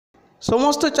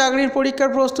সমস্ত চাকরির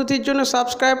পরীক্ষার প্রস্তুতির জন্য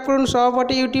সাবস্ক্রাইব করুন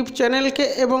সহপাঠী ইউটিউব চ্যানেলকে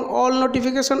এবং অল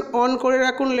নোটিফিকেশন অন করে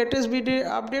রাখুন লেটেস্ট ভিডিও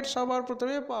আপডেট সবার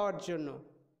প্রথমে পাওয়ার জন্য।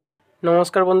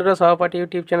 নমস্কার বন্ধুরা, সহপাঠী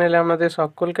ইউটিউব চ্যানেলে আপনাদের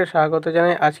সকলকে স্বাগত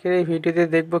জানাই। আজকের এই ভিডিওতে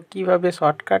দেখব কিভাবে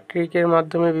শর্টকাট ট্রিকের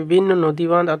মাধ্যমে বিভিন্ন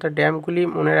নদীবাঁধ অর্থাৎ ড্যামগুলি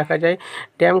মনে রাখা যায়।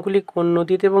 ড্যামগুলি কোন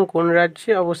নদীতে এবং কোন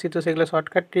রাজ্যে অবস্থিত সেগুলো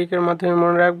শর্টকাট ট্রিকের মাধ্যমে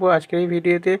মনে রাখবো আজকের এই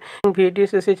ভিডিওতে। ভিডিও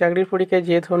শেষে চাকরির পরীক্ষায়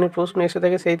যে ধরনের প্রশ্ন এসে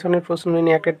থাকে সেই ধরনের প্রশ্ন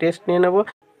নিয়ে একটা টেস্ট নিয়ে নেব,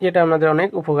 যেটা আমাদের অনেক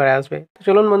উপকারে আসবে।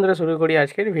 চলুন বন্ধুরা শুরু করি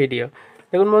আজকের ভিডিও।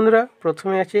 দেখুন বন্ধুরা,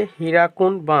 প্রথমে আছে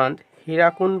হীরাকুন্ড বাঁধ।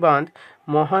 হীরাকুন্ড বাঁধ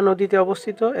মহানদীতে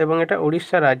অবস্থিত এবং এটা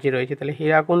উড়িষ্যা রাজ্যে রয়েছে। তাহলে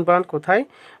হীরাকুন্ড বাঁধ কোথায়?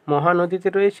 মহানদীতে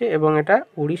রয়েছে এবং এটা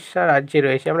উড়িষ্যা রাজ্যে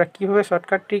রয়েছে। আমরা কীভাবে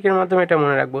শর্টকাট ট্রিকের মাধ্যমে এটা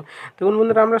মনে রাখবো? দেখুন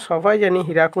বন্ধুরা, আমরা সবাই জানি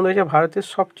হীরাকুন্ড হচ্ছে ভারতের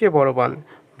সবচেয়ে বড় বাঁধ।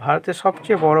 ভারতের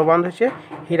সবচেয়ে বড় বাঁধ হচ্ছে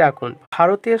হীরাকুন্ড।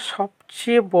 ভারতের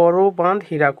সবচেয়ে বড় বাঁধ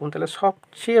হীরাকুন্ড। তাহলে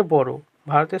সবচেয়ে বড়,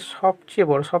 ভারতের সবচেয়ে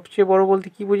বড়, সবচেয়ে বড় বলতে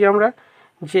কি বুঝি আমরা?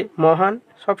 যে মহান,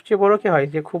 সবচেয়ে বড় কে হয়?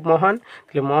 যে খুব মহান।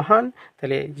 তাহলে মহান,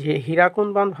 তাহলে যে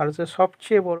হীরাকুন্ড বাঁধ ভারতের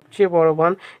সবচেয়ে বড়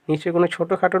বাঁধ, নিশ্চয়ই কোনো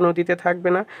ছোটোখাটো নদীতে থাকবে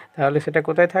না। তাহলে সেটা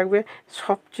কোথায় থাকবে?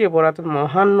 সবচেয়ে বড় অর্থাৎ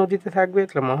মহান নদীতে থাকবে।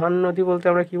 তাহলে মহান নদী বলতে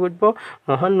আমরা কি বুঝবো?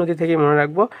 মহান নদী থেকে মনে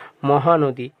রাখবো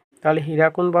মহানদী। তাহলে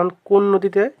হীরাকুন্ড বাঁধ কোন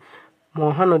নদীতে?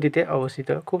 মহানদীতে অবস্থিত।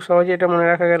 খুব সহজে এটা মনে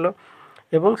রাখা গেল।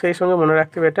 এবং সেই সঙ্গে মনে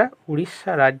রাখতে হবে এটা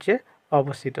উড়িষ্যা রাজ্যে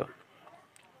অবস্থিত।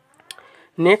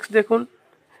 নেক্সট দেখুন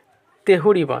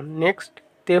তেহুরি বাঁধ।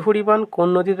 তেহুরি বাঁধ কোন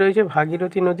নদীতে রয়েছে?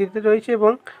 ভাগীরথী নদীতে রয়েছে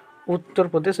এবং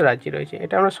উত্তরপ্রদেশ রাজ্যে রয়েছে।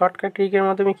 এটা আমরা শর্টকাট ট্রিকের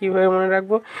মাধ্যমে কীভাবে মনে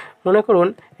রাখবো? মনে করুন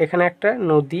এখানে একটা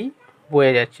নদী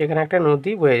বয়ে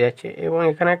যাচ্ছে, এবং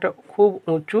এখানে একটা খুব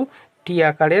উঁচু টি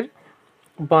আকারের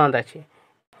বাঁধ আছে।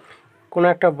 কোনো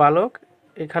একটা বালক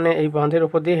এখানে এই বাঁধের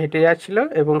ওপর দিয়ে হেঁটে যাচ্ছিল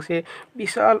এবং সে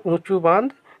বিশাল উঁচু বাঁধ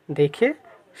দেখে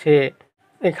সে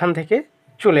এখান থেকে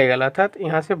চলে গেল, অর্থাৎ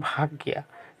ইহা সে ভাগ গিয়া।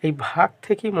 এই ভাগ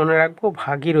থেকেই মনে রাখবো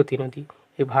ভাগীরথী নদী।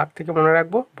 এই ভাগ থেকে মনে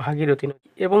রাখবো ভাগীরথী নদী।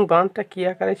 এবং বাঁধটা কী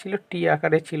আকারে ছিল? টি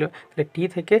আকারে ছিল। তাহলে টি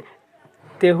থেকে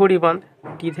তেহুরি বাঁধ,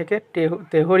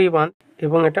 তেহুরি বাঁধ,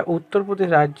 এবং এটা উত্তরপ্রদেশ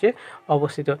রাজ্যে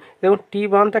অবস্থিত। এবং টি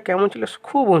বাঁধটা কেমন ছিল?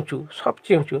 খুব উঁচু,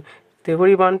 সবচেয়ে উঁচু।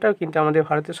 তেহুরি বাঁধটাও কিন্তু আমাদের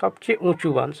ভারতের সবচেয়ে উঁচু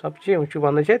বাঁধ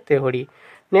হচ্ছে তেহুরি।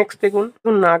 নেক্সট দেখুন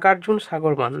নাগার্জুন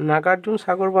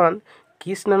সাগর বাঁধ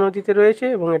কৃষ্ণা নদীতে রয়েছে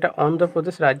এবং এটা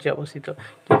অন্ধ্রপ্রদেশ রাজ্যে অবস্থিত।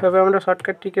 কীভাবে আমরা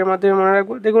শর্টকাট ট্রিকের মাধ্যমে মনে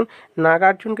রাখবো? দেখুন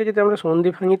নাগার্জুনকে যদি আমরা সন্ধি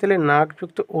ভাঙি তাহলে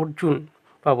নাগযুক্ত অর্জুন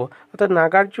পাবো, অর্থাৎ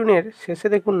নাগার্জুনের শেষে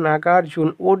দেখুন নাগার্জুন,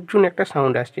 অর্জুন একটা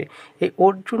সাউন্ড আসছে। এই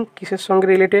অর্জুন কিসের সঙ্গে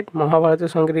রিলেটেড?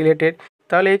 মহাভারতের সঙ্গে রিলেটেড।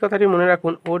 তাহলে এই কথাটি মনে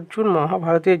রাখুন, অর্জুন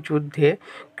মহাভারতের যুদ্ধে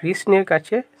কৃষ্ণের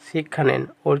কাছে শিক্ষা নেন।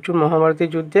 অর্জুন মহাভারতের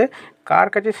যুদ্ধে কার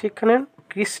কাছে শিক্ষা নেন?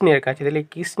 কৃষ্ণের কাছে। তাহলে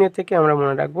কৃষ্ণের থেকে আমরা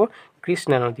মনে রাখবো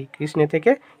কৃষ্ণা নদী।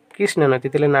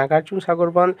 তাহলে নাগার্জুন সাগর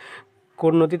বাঁধ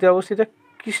কোন নদীতে অবস্থিত?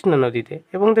 কৃষ্ণা নদীতে।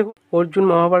 এবং দেখুন অর্জুন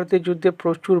মহাভারতের যুদ্ধে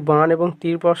প্রচুর বাণ এবং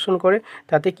তীর বর্ষণ করে।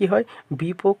 তাতে কি হয়?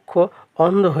 বিপক্ষ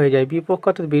অন্ধ হয়ে যায়। বিপক্ষ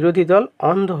অর্থাৎ বিরোধী দল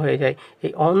অন্ধ হয়ে যায়।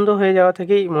 এই অন্ধ হয়ে যাওয়া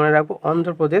থেকেই মনে রাখবো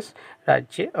অন্ধ্রপ্রদেশ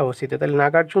রাজ্যে অবস্থিত। তাহলে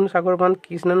নাগার্জুন সাগর বাঁধ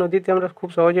কৃষ্ণা নদীতে আমরা খুব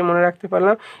সহজে মনে রাখতে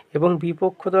পারলাম, এবং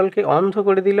বিপক্ষ দলকে অন্ধ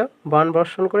করে দিল বাণ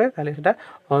বর্ষণ করে, তাহলে সেটা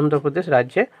অন্ধ্রপ্রদেশ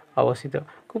রাজ্যে অবস্থিত।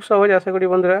 খুব সহজ, আশা করি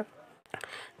বন্ধুরা।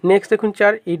 নেক্সট দেখুন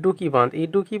ইডুকি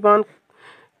বাঁধ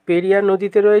পেরিয়ার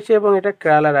নদীতে রয়েছে এবং এটা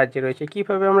কেরালা রাজ্যে রয়েছে।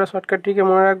 কীভাবে আমরা শর্টকাট ট্রিকে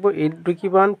মনে রাখবো? ইডুকি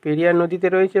বাঁধ পেরিয়ার নদীতে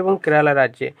রয়েছে এবং কেরালা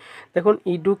রাজ্যে। দেখুন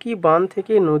ইডুকি বাঁধ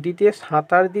থেকে নদীতে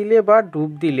সাঁতার দিলে বা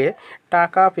ডুব দিলে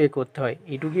টাকা পে করতে হয়।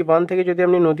 ইডুকি বাঁধ থেকে যদি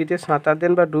আপনি নদীতে সাঁতার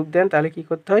দেন বা ডুব দেন তাহলে কী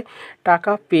করতে হয়?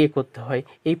 টাকা পে করতে হয়।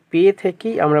 এই পে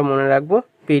থেকেই আমরা মনে রাখবো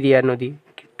পেরিয়ার নদী।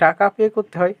 টাকা পে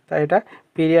করতে হয়, তাই এটা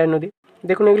পেরিয়ার নদী।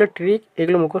 দেখুন এগুলো ট্রিক,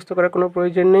 এগুলো মুখস্থ করার কোনো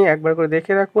প্রয়োজন নেই, একবার করে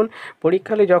দেখে রাখুন।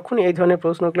 পরীক্ষালে যখন এই ধরনের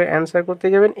প্রশ্নগুলো অ্যান্সার করতে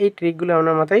যাবেন এই ট্রিকগুলো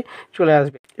আপনার মাথায় চলে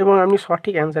আসবে এবং আপনি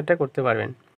সঠিক অ্যান্সারটা করতে পারবেন।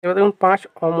 এবার দেখুন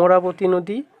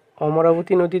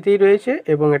অমরাবতী নদীতেই রয়েছে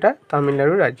এবং এটা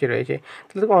তামিলনাড়ু রাজ্যে রয়েছে।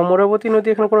 তাহলে দেখুন অমরাবতী নদী,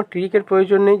 এখানে কোনো ট্রিকের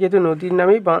প্রয়োজন নেই, যেহেতু নদীর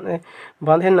নামেই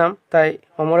বাঁধের নাম, তাই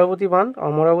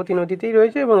অমরাবতী নদীতেই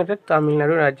রয়েছে এবং এটা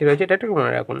তামিলনাড়ু রাজ্যে রয়েছে, এটা একটু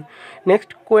মনে রাখুন। নেক্সট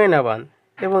কোয়েনা বাঁধ,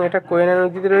 এবং এটা কোয়েনা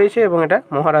নদীতে রয়েছে এবং এটা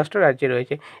মহারাষ্ট্র রাজ্যে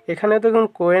রয়েছে। এখানে দেখুন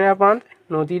কোয়েনা বাঁধ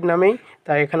নদীর নামেই,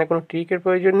 তাই এখানে কোনো ট্রিকের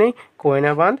প্রয়োজন নেই।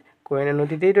 কোয়েনা বাঁধ কোয়েনা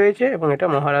নদীতেই রয়েছে এবং এটা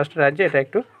মহারাষ্ট্র রাজ্যে, এটা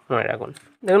একটু মনে রাখুন।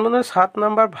 দেখুন বন্ধুরা 7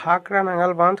 নম্বর ভাকরা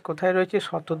নাগাল বাঁধ কোথায় রয়েছে?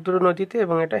 শতদ্রু নদীতে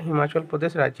এবং এটা হিমাচল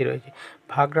প্রদেশ রাজ্যে রয়েছে।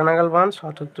 ভাকরা নাগাল বাঁধ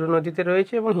শতদ্রু নদীতে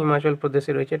রয়েছে এবং হিমাচল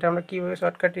প্রদেশে রয়েছে। এটা আমরা কীভাবে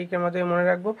শর্টকাট ট্রিকের মাধ্যমে মনে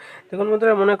রাখবো? দেখুন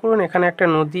বন্ধুরা মনে করুন এখানে একটা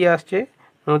নদী আসছে,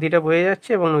 নদীটা বয়ে যাচ্ছে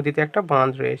এবং নদীতে একটা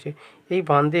বাঁধ রয়েছে। এই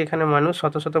বাঁধে এখানে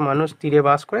শত শত মানুষ তীরে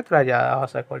বাস করে, তারা যাওয়া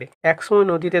আসা করে। একসময়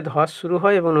নদীতে ধস শুরু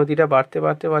হয় এবং নদীটা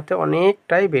বাড়তে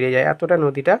অনেকটাই বেড়ে যায়, এতটা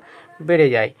নদীটা বেড়ে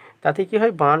যায়। তাতে কি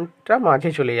হয়? বাঁধটা মাঝে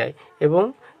চলে যায় এবং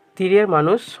তীরের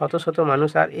মানুষ শত শত মানুষ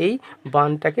আর এই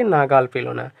বাঁধটাকে নাগাল পেল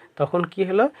না। তখন কি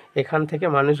হলো, এখান থেকে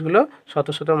মানুষগুলো শত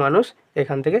শত মানুষ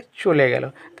এখান থেকে চলে গেল।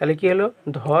 তাহলে কি হলো,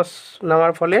 ধস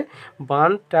নামার ফলে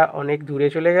বাঁধটা অনেক দূরে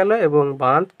চলে গেল এবং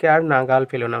বাঁধকে আর নাগাল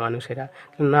পেল না মানুষেরা।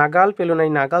 নাগাল পেল না,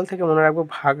 এই নাগাল থেকে মনে রাখবো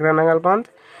ভাগরা নাগাল বাঁধ।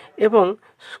 এবং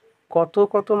কত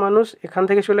কত মানুষ এখান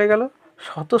থেকে চলে গেল,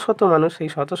 শত শত মানুষ। সেই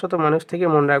শত শত মানুষ থেকে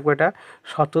মনে রাখবো এটা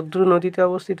শতদ্রু নদীতে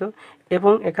অবস্থিত।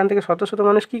 এবং এখান থেকে শত শত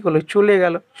মানুষ কী করলো, চলে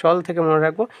গেল। চল থেকে মনে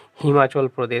রাখবো হিমাচল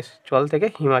প্রদেশ, চল থেকে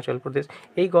হিমাচল প্রদেশ।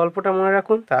 এই গল্পটা মনে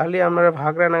রাখুন, তাহলে আমরা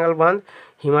ভাগরা নাগাল বাঁধ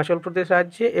হিমাচল প্রদেশ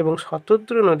রাজ্যে এবং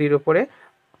শতদ্রু নদীর ওপরে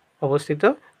অবস্থিত,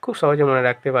 খুব সহজে মনে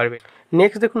রাখতে পারবে।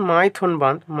 নেক্সট দেখুন মাইথন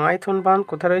বাঁধ। মাইথন বাঁধ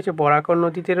কোথায় রয়েছে, বরাকর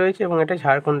নদীতে রয়েছে এবং এটা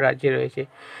ঝাড়খণ্ড রাজ্যে রয়েছে।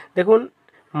 দেখুন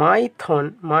মাইথন,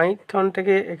 মাইথন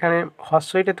থেকে এখানে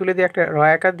হ্রস্বইটা তুলে দিয়ে একটা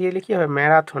রয়াকার দিয়ে লিখি হবে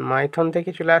ম্যারাথন। মাইথন থেকে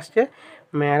চলে আসছে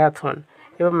ম্যারাথন।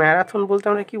 এবার ম্যারাথন বলতে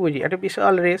আমরা কী বুঝি, একটা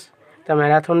বিশাল রেস। তা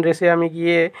ম্যারাথন রেসে আমি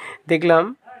গিয়ে দেখলাম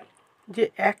যে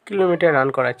 1 কিলোমিটার রান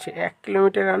করাচ্ছে। 1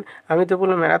 কিলোমিটার রান, আমি তো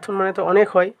বললাম ম্যারাথন মানে তো অনেক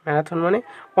হয়, ম্যারাথন মানে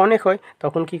অনেক হয়।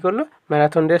 তখন কি করলো,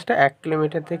 ম্যারাথন রেসটা 1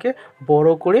 কিলোমিটার থেকে বড়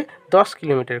করে 10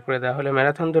 কিলোমিটার করে দেওয়া হলো।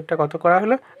 ম্যারাথন দৌড়টা কত করা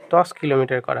হলো, 10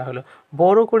 কিলোমিটার করা হলো।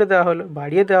 বড় করে দেওয়া হলো,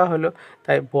 বাড়িয়ে দেওয়া হলো।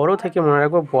 তাই বড় থেকে মনে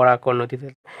রাখবো বরাকর নদীতে।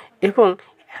 এবং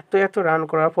এত এত রান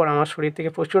করার পর আমার শরীর থেকে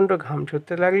প্রচণ্ড ঘাম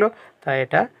ঝরতে লাগলো। তাই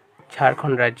এটা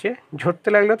ঝাড়খণ্ড রাজ্যে ঝরতে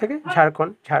লাগলো থেকে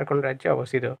ঝাড়খণ্ড রাজ্যে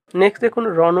অবস্থিত। নেক্সট দেখুন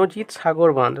রণজিৎ সাগর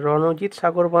বাঁধ। রণজিৎ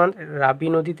সাগর বাঁধ রাবি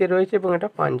নদীতে রয়েছে এবং এটা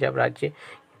পাঞ্জাব রাজ্যে।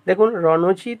 দেখুন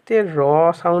রণজিতের র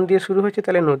সাউন্ড দিয়ে শুরু হয়েছে,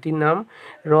 তাহলে নদীর নাম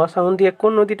র সাউন্ড দিয়ে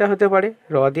কোন নদীটা হতে পারে,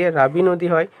 র দিয়ে রাবি নদী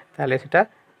হয়, তাহলে সেটা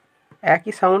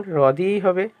একই সাউন্ড র দিয়েই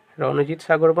হবে। রণজিৎ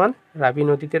সাগর বাঁধ রাবি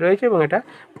নদীতে রয়েছে এবং এটা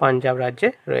পাঞ্জাব রাজ্যে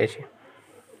রয়েছে।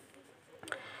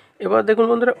 এবার দেখুন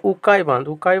বন্ধুরা উকাই বাঁধ।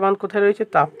 উকাই বাঁধ কোথায় রয়েছে,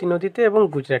 তাপ্তি নদীতে এবং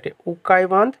গুজরাটে। উকাই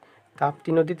বাঁধ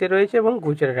তাপ্তি নদীতে রয়েছে এবং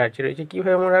গুজরাট রাজ্যে রয়েছে।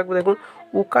 কীভাবে মনে রাখবো, দেখুন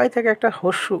উকাই থেকে একটা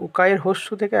হস্যু, উকাইয়ের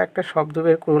হস্যু থেকে একটা শব্দ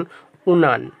বের করুন,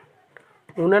 উনান।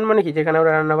 উনান মানে কি, যেখানে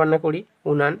আমরা রান্নাবান্না করি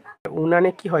উনান। উনানে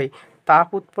কি হয়, তাপ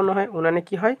উৎপন্ন হয়। উনানে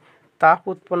কি হয়, তাপ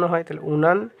উৎপন্ন হয়। তাহলে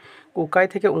উনান, উকাই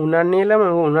থেকে উনান নিয়ে এলাম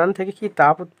এবং উনান থেকে কি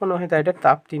তাপ উৎপন্ন হয়, তাই এটা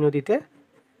তাপ্তি নদীতে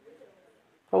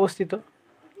অবস্থিত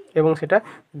এবং সেটা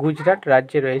গুজরাট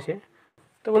রাজ্যে রয়েছে।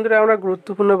 তো বন্ধুরা আমরা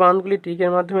গুরুত্বপূর্ণ বাঁধগুলি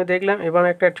ট্রিকের মাধ্যমে দেখলাম। এবার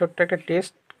একটা ছোট্ট একটা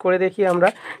টেস্ট করে দেখি আমরা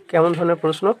কেমন ধরনের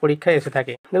প্রশ্ন পরীক্ষায় এসে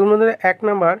থাকে। দেখুন বন্ধুরা 1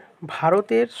 নাম্বার,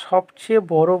 ভারতের সবচেয়ে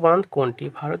বড় বাঁধ কোনটি।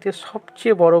 ভারতের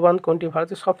সবচেয়ে বড় বাঁধ কোনটি,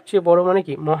 ভারতের সবচেয়ে বড় মানে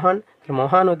কি, মহান।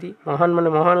 মহানদী, মহান মানে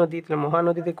মহানদী। তাহলে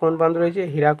মহানদীতে কোন বাঁধ রয়েছে,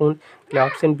 হীরাকুন্দ। তাহলে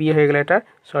অপশন বি হয়ে গেল এটা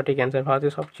সঠিক অ্যান্সার,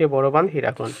 ভারতের সবচেয়ে বড় বাঁধ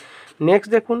হীরাকুন্দ। নেক্সট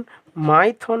দেখুন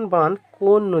মাইথন বাঁধ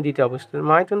কোন নদীতে অবস্থিত।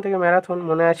 মাইথন থেকে ম্যারাথন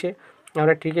মনে আছে,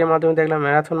 আমরা ট্রিকের মাধ্যমে দেখলাম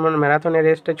ম্যারাথন মানে ম্যারাথনের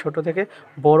রেসটা ছোট থেকে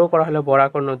বড় করা হলো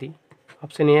বরাকর নদী।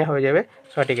 অপশন এ হয়ে যাবে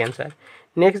সঠিক অ্যান্সার।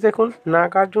 নেক্সট দেখুন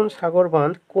নাগার্জুন সাগর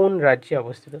বাঁধ কোন রাজ্যে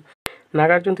অবস্থিত।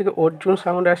 নাগার্জুন থেকে অর্জুন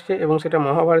সাউন্ড আসছে এবং সেটা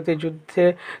মহাভারতের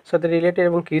যুদ্ধের সাথে রিলেটেড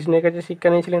এবং কৃষ্ণের কাছে শিক্ষা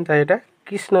নিয়েছিলেন, তাই এটা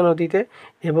কৃষ্ণা নদীতে।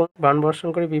 এবং বাণ বর্ষণ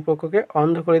করে বিপক্ষকে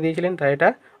অন্ধ করে দিয়েছিলেন, তাই এটা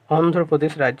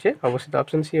অন্ধ্রপ্রদেশ রাজ্যে অবস্থিত।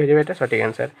 অপশন সি হয়ে যাবে এটা সঠিক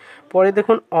অ্যান্সার। পরে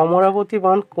দেখুন অমরাবতী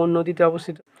বাঁধ কোন নদীতে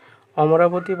অবস্থিত।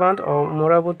 অমরাবতী বাঁধ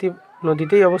অমরাবতী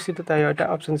নদীতেই অবস্থিত, তাই এটা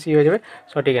অপশন সি হয়ে যাবে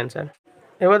সঠিক অ্যান্সার।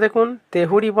 এবার দেখুন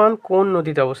তেহুরি বাঁধ কোন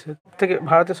নদীতে অবস্থিত। থেকে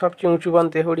ভারতের সবচেয়ে উঁচু বাঁধ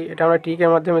তেহুরি, এটা আমরা ট্রিকের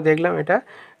মাধ্যমে দেখলাম। এটা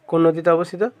কোন নদীতে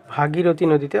অবস্থিত, ভাগীরথী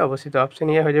নদীতে অবস্থিত। অপশন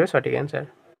এ হয়ে যাবে সঠিক অ্যান্সার।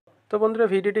 তো বন্ধুরা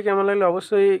ভিডিওটি কেমন লাগলে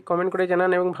অবশ্যই কমেন্ট করে জানান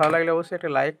এবং ভালো লাগলে অবশ্যই একটা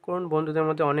লাইক করুন, বন্ধুদের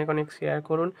মধ্যে অনেক অনেক শেয়ার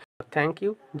করুন। Thank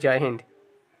you, Joy Hind.